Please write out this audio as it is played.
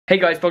Hey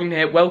guys, Thogden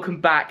here.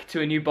 Welcome back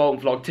to a new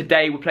Bolton vlog.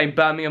 Today we're playing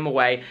Birmingham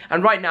away,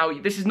 and right now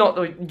this is not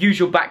the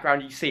usual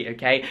background you see,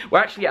 okay? We're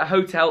actually at a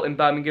hotel in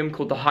Birmingham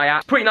called the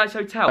Hyatt. Pretty nice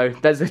hotel. So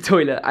there's the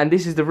toilet, and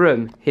this is the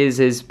room. Here's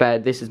his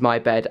bed, this is my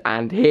bed,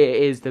 and here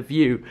is the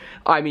view.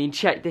 I mean,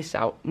 check this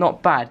out.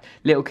 Not bad.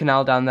 Little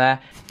canal down there.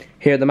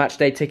 Here are the match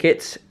day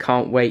tickets.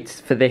 Can't wait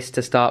for this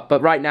to start.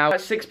 But right now,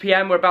 at 6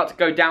 PM, we're about to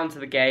go down to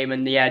the game.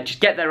 And yeah, just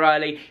get there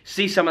early,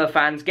 see some of the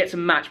fans, get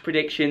some match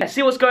predictions,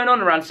 see what's going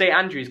on around St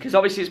Andrews. Because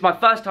obviously it's my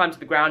first time to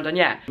the ground. And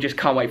yeah, just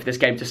can't wait for this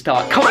game to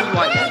start. Come on, you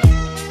white men.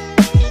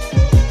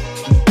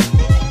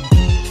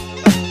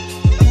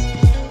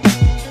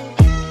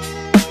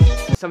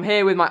 So I'm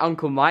here with my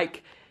Uncle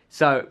Mike.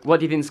 So, what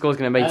do you think the score's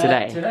going to be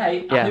today?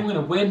 Today, yeah. I think we're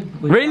going to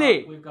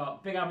win. We've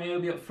got Big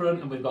Amiobi up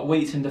front and we've got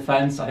Wheats in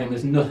defence. I think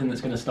there's nothing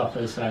that's going to stop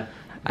us, so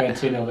going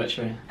 2-0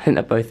 victory. I think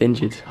they're both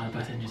injured. Oh, they're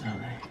both injured,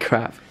 aren't they?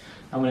 Crap.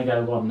 I'm going to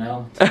go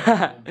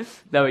 1-0.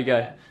 There we go.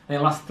 I think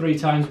the last 3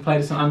 times we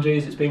played at St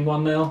Andrews, it's been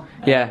 1-0.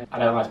 Yeah. I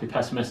don't like to be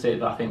pessimistic,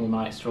 but I think we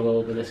might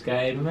struggle with this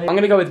game. I'm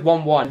going to go with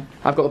 1-1.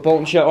 I've got the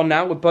Bolton shirt on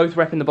now. We're both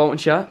repping the Bolton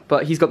shirt,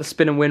 but he's got the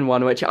spin and win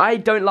one, which I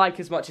don't like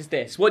as much as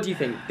this. What do you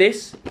think?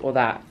 This or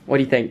that? What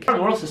do you think?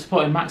 We're also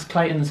supporting Max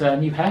Clayton's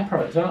new hair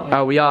product, aren't we?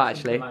 Oh, we are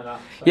actually. Like that,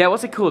 so. Yeah,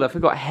 what's it called? I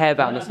forgot.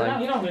 Hairband or something. No,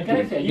 you're not going to get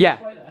it here. Yeah.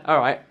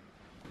 Alright.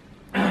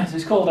 So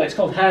it's called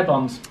Hair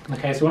Bonds.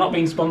 Okay, so we're not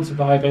being sponsored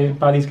by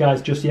these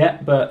guys just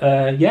yet,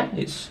 but yeah,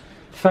 it's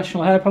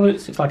professional hair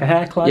products. It's like a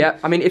hair clay. Yeah,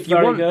 I mean, if you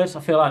want, very good. I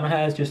feel like my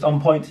hair's just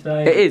on point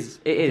today. It is.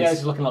 It is. Yeah,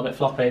 it's looking a little bit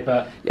floppy,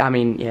 but I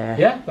mean, yeah.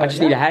 Yeah. I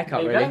just need a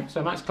haircut, really. Go.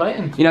 So Max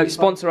Clayton. You know,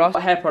 sponsor us.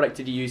 What hair product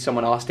did you use?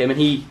 Someone asked him, and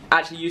he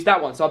actually used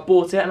that one. So I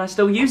bought it, and I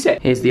still use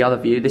it. Here's the other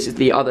view. This is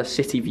the other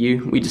city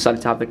view. We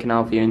decided to have the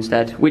canal view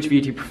instead. Which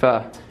view do you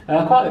prefer?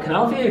 Quite the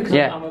canal view, because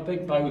yeah. I'm a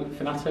big boat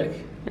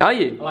fanatic. Are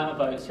you? I like my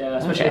boats, yeah,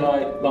 especially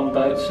like long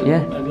boats and,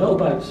 yeah. and little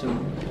boats.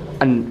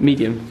 And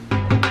medium.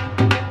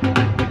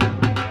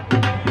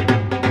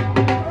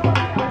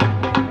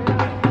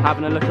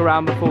 Having a look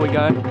around before we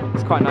go.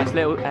 It's quite a nice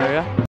little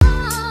area.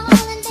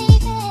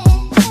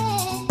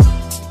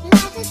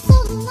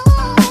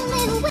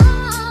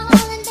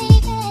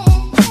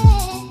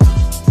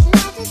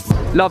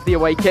 Love the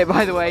away kit,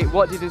 by the way.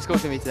 What do you think the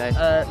score's going to be today?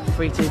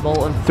 3-2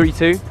 Bolton.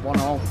 3-2?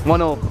 1-0.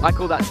 1-0. I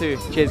call that 2.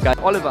 Cheers, guys.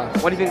 Oliver,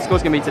 what do you think the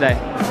score's going to be today?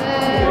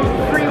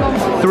 3-1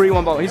 Bolton.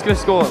 3-1 Bolton. Who's going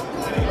to score?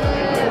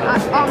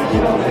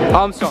 Armstrong.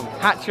 Armstrong.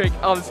 Hat-trick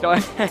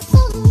Armstrong.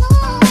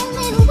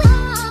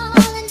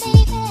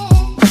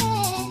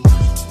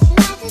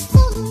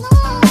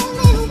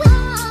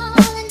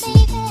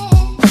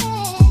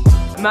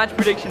 Match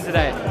prediction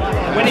today.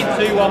 Winning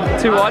 2-1.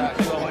 2-1?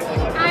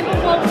 I'm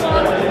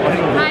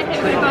 1-1. I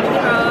think we've got the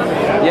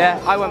draw.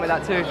 Yeah, I went with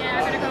that too.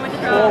 Yeah, I'm going to go with the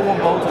draw. 4-1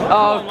 Bolton.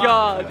 Oh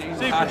God.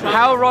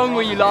 How wrong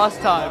were you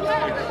last time?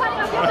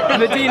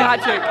 Nadine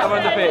hat-trick, I'm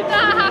on the pitch.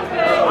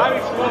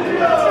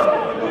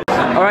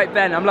 Alright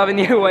Ben, I'm loving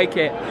the away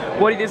kit.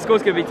 What do you think the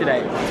score's going to be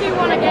today?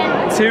 2-1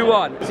 again.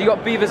 2-1. So you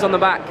got Beavers on the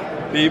back.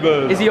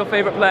 Beavers. Is he your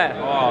favourite player?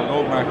 Oh,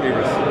 no, Mark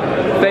Beavers.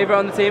 Favourite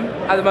on the team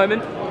at the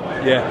moment?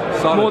 Yeah.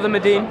 Solid. More than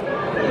Medine?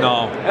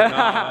 No.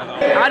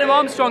 Adam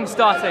Armstrong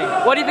starting.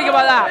 What do you think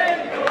about that?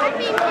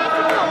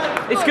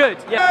 It's good.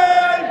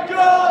 Yeah.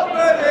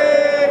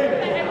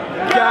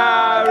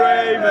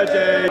 Gary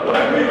Medine.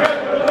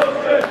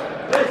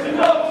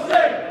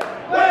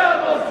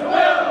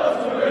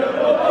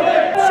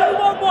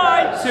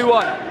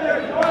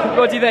 2-1.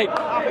 What do you think? I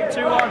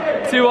think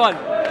 2-1. 2-1.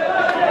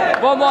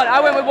 1-1. I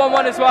went with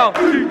 1-1 as well.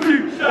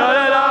 La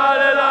la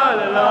la la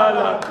la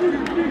la.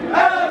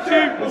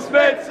 Shoot the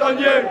Smiths on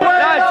you.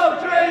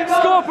 Lads,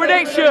 score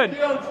prediction.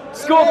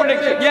 Score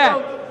prediction.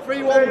 Yeah.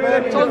 3-1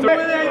 Birmingham.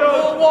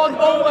 4-1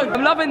 Bolton.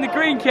 I'm loving the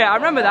green kit. I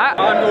remember that.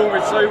 I'm going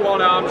with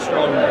 2-1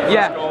 Armstrong.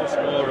 Yeah. Goal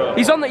scorer.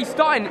 He's on. He's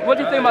starting. What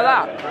do you think about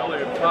that?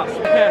 Brilliant. That's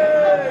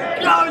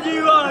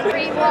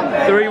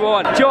Yeah.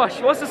 3-1.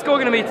 Josh, what's the score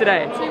going to be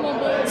today?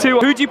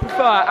 2-1. Who do you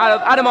prefer out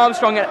of Adam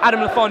Armstrong and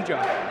Adam Lafondra?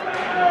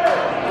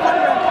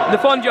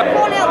 Lafondra.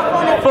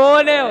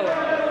 4-0.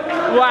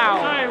 Wow.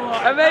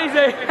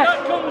 Amazing.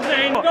 That comes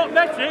in, got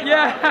better.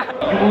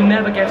 Yeah. You will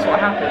never guess what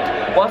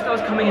happened. Whilst I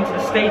was coming into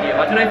the stadium,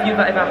 I don't know if you've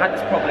ever had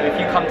this problem if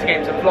you come to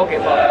games and vlog it,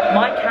 but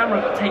my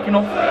camera got taken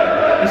off me.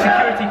 The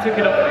security took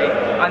it off me,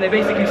 and they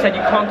basically said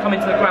you can't come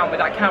into the ground with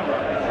that camera.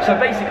 So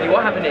basically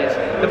what happened is,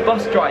 the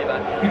bus driver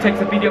who takes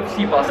the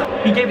BDFC bus,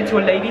 he gave it to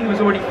a lady who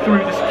was already through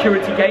the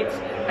security gates,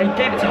 and he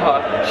gave it to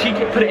her. She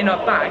put it in her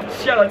bag.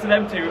 Shout out to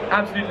them two,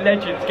 absolute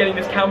legends, getting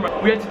this camera.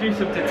 We had to do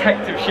some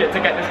detective shit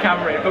to get this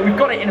camera in, but we've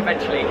got it in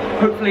eventually.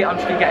 Hopefully I'm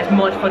just gonna get as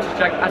much footage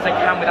as I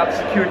can without the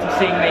security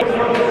seeing me.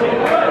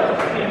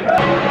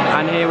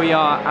 And here we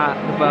are at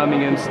the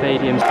Birmingham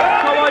Stadium.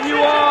 Come on,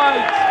 you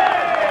Whites!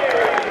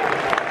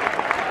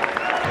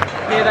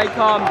 Here they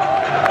come.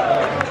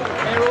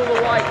 Here are all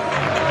the Whites.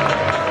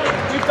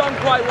 We've done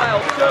quite well.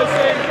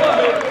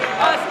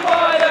 That's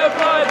why the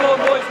pride of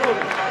voice.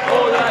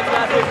 All that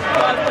classic,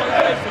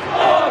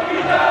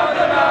 walking down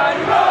the man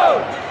road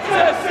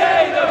to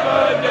say the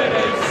burden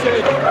is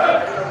sin.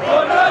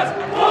 Wonders,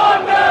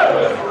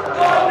 wonders,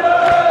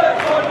 wonders,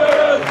 wonders.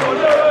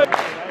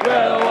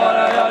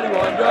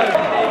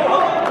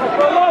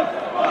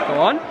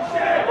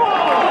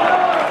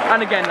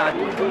 one again, lad.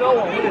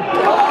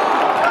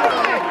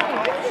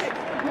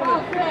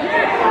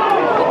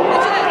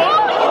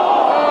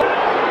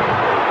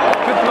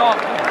 Good block.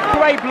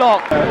 Great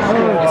block.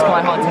 It's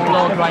quite hard to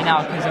vlog right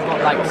now because I've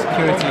got like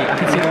security. I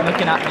can see them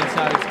looking at me,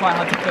 so it's quite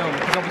hard to film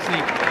because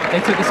obviously they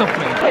took this off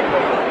me.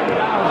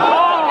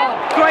 Oh,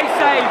 great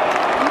save.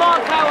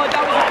 Mark Howard,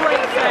 that was a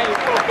great save.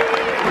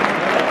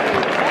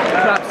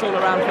 Claps all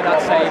around for that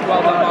save.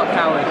 Well done, Mark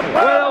Howard.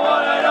 We're the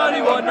one and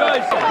only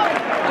Wanderers.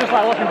 Just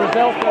like watching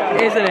Brazil.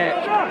 Isn't it?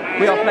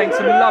 We are playing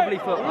some lovely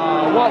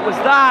football. What was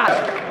that?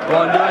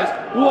 Wanderers.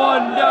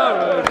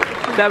 Wanderers.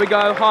 There we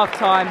go, half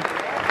time.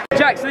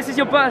 Jack, so this is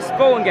your first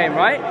bowling game,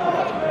 right?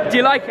 Do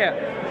you like it?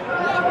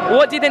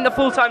 What do you think the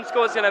full-time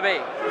score is going to be?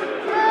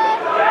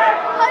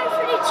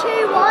 Hopefully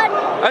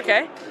 2-1.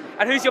 Okay.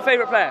 And who's your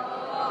favourite player?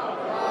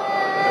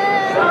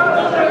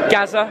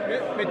 Gaza?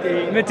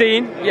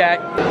 Medine, yeah.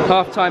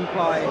 Half-time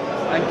pie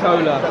and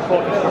cola.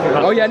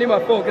 Oh yeah, I need my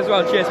fork as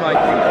well. Cheers, mate.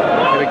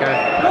 Here we go.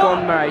 Go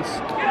on, Maurice.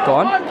 Go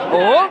on.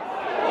 Oh!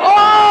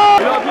 Oh!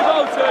 We love you,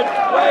 Bolton.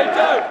 We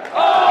do.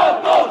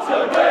 Oh,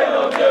 Bolton, we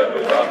love you.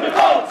 We love you,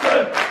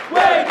 Bolton.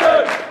 We do.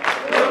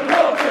 We love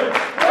Bolton.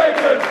 We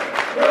do.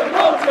 We love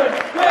Bolton.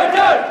 We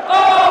do.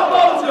 Oh,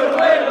 Bolton,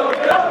 we love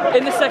you.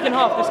 In the second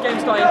half, this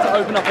game's starting to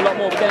open up a lot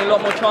more. We're getting a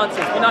lot more chances.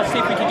 It'd be nice to see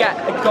if we can get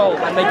a goal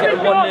and make it a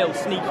 1-0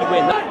 sneaky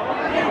win.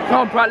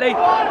 Come on, Bradley.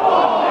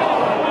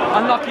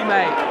 Unlucky,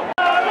 mate.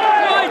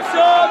 Right,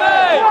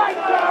 Tommy!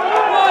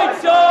 Right,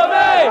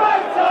 Tommy!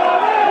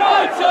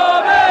 Right,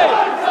 Tommy!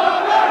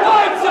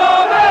 Right,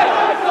 Tommy!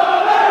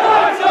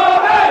 Right,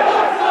 Tommy!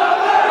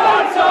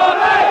 Right,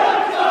 Tommy!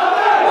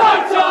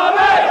 Right,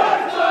 Tommy!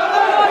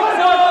 Right,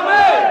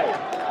 Tommy!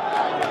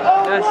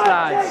 Yes,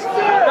 lads.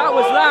 That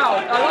was loud.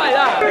 I like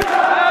that.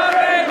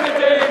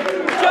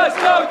 Just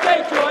don't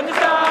think you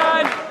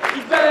understand.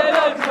 He's better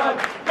than man.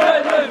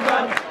 Better than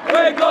man.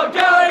 We got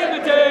Gary in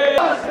the team.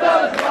 Just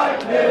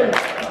like him.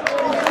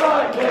 Just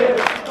like him.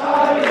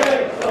 And he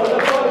makes all the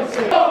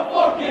voices. No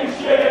fucking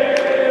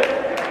shit.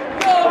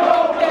 No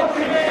fucking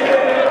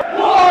shit.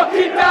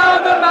 Walking down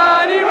the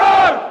Manny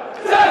Road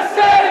to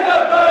save the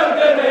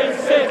burden in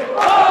sin.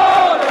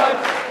 Oh,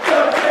 that's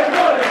just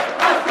running.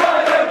 That's why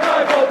they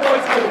drive all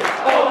boys do.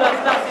 Oh,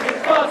 that's nasty.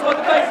 It's fast on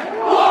the face.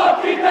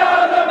 Walking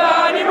down the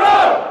Manny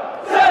Road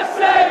to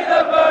save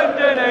the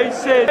burden in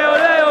sin.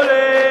 Ole, ole.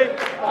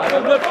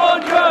 I'm the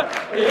wanderer.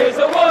 He is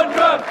a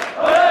wanderer.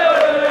 Ole,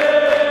 ole,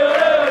 ole,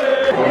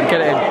 ole.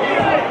 Get it in.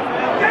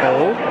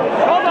 Oh.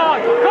 Come on!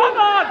 Come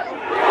on!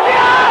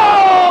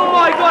 Oh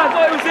my God! I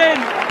thought it was in.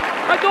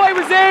 I thought it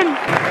was in.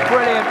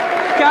 Brilliant.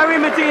 Gary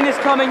Medine is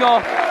coming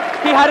off.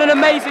 He had an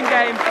amazing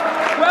game.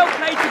 Well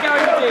played to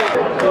Gary Medine.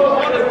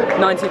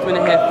 90th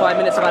minute here. 5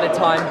 minutes of added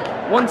time.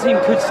 One team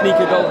could sneak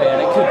a goal here,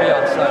 and it could be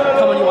us. So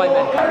come on, you white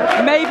men.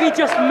 Maybe,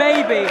 just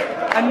maybe,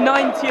 a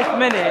 90th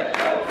minute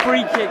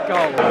free kick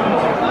goal.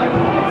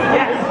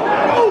 Yes.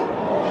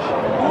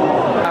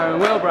 Aaron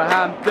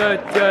Wilbraham.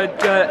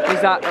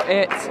 Is that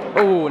it?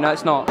 Oh no,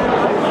 it's not.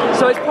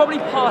 So it's probably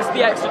past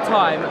the extra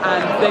time,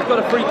 and they've got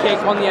a free kick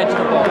on the edge of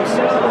the box.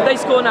 If they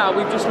score now,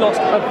 we've just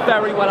lost a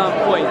very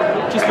well-armed point,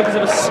 just because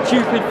of a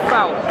stupid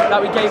foul that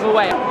we gave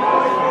away.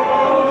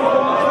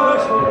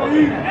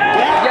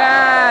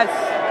 Yes!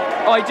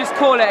 Oh, just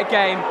call it a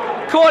game.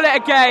 Call it a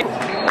game.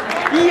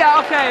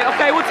 Yeah,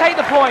 okay, we'll take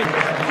the point.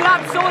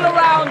 Claps all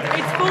around.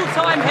 It's full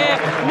time here.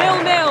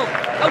 0-0.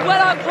 A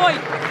well-out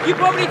point. You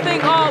probably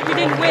think, oh, we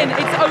didn't win.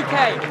 It's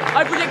okay.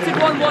 I predicted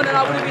 1-1 and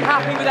I would have been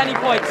happy with any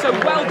point. So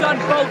well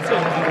done, Bolton.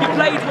 You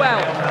played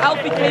well.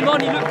 Alfie came on.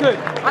 He looked good.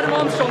 Adam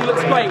Armstrong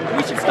looks great.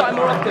 We should start him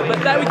more often.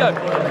 But there we go.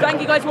 Thank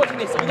you guys for watching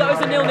this. Although it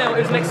was a 0-0,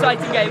 it was an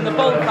exciting game. The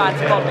Bolton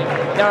fans love me.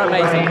 They're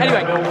amazing.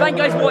 Anyway, thank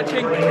you guys for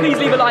watching. Please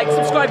leave a like.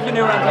 Subscribe if you're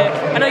new around here.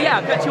 And yeah,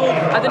 I'll catch you all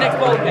at the next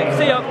Bolton game.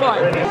 See ya.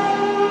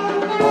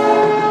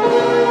 Bye.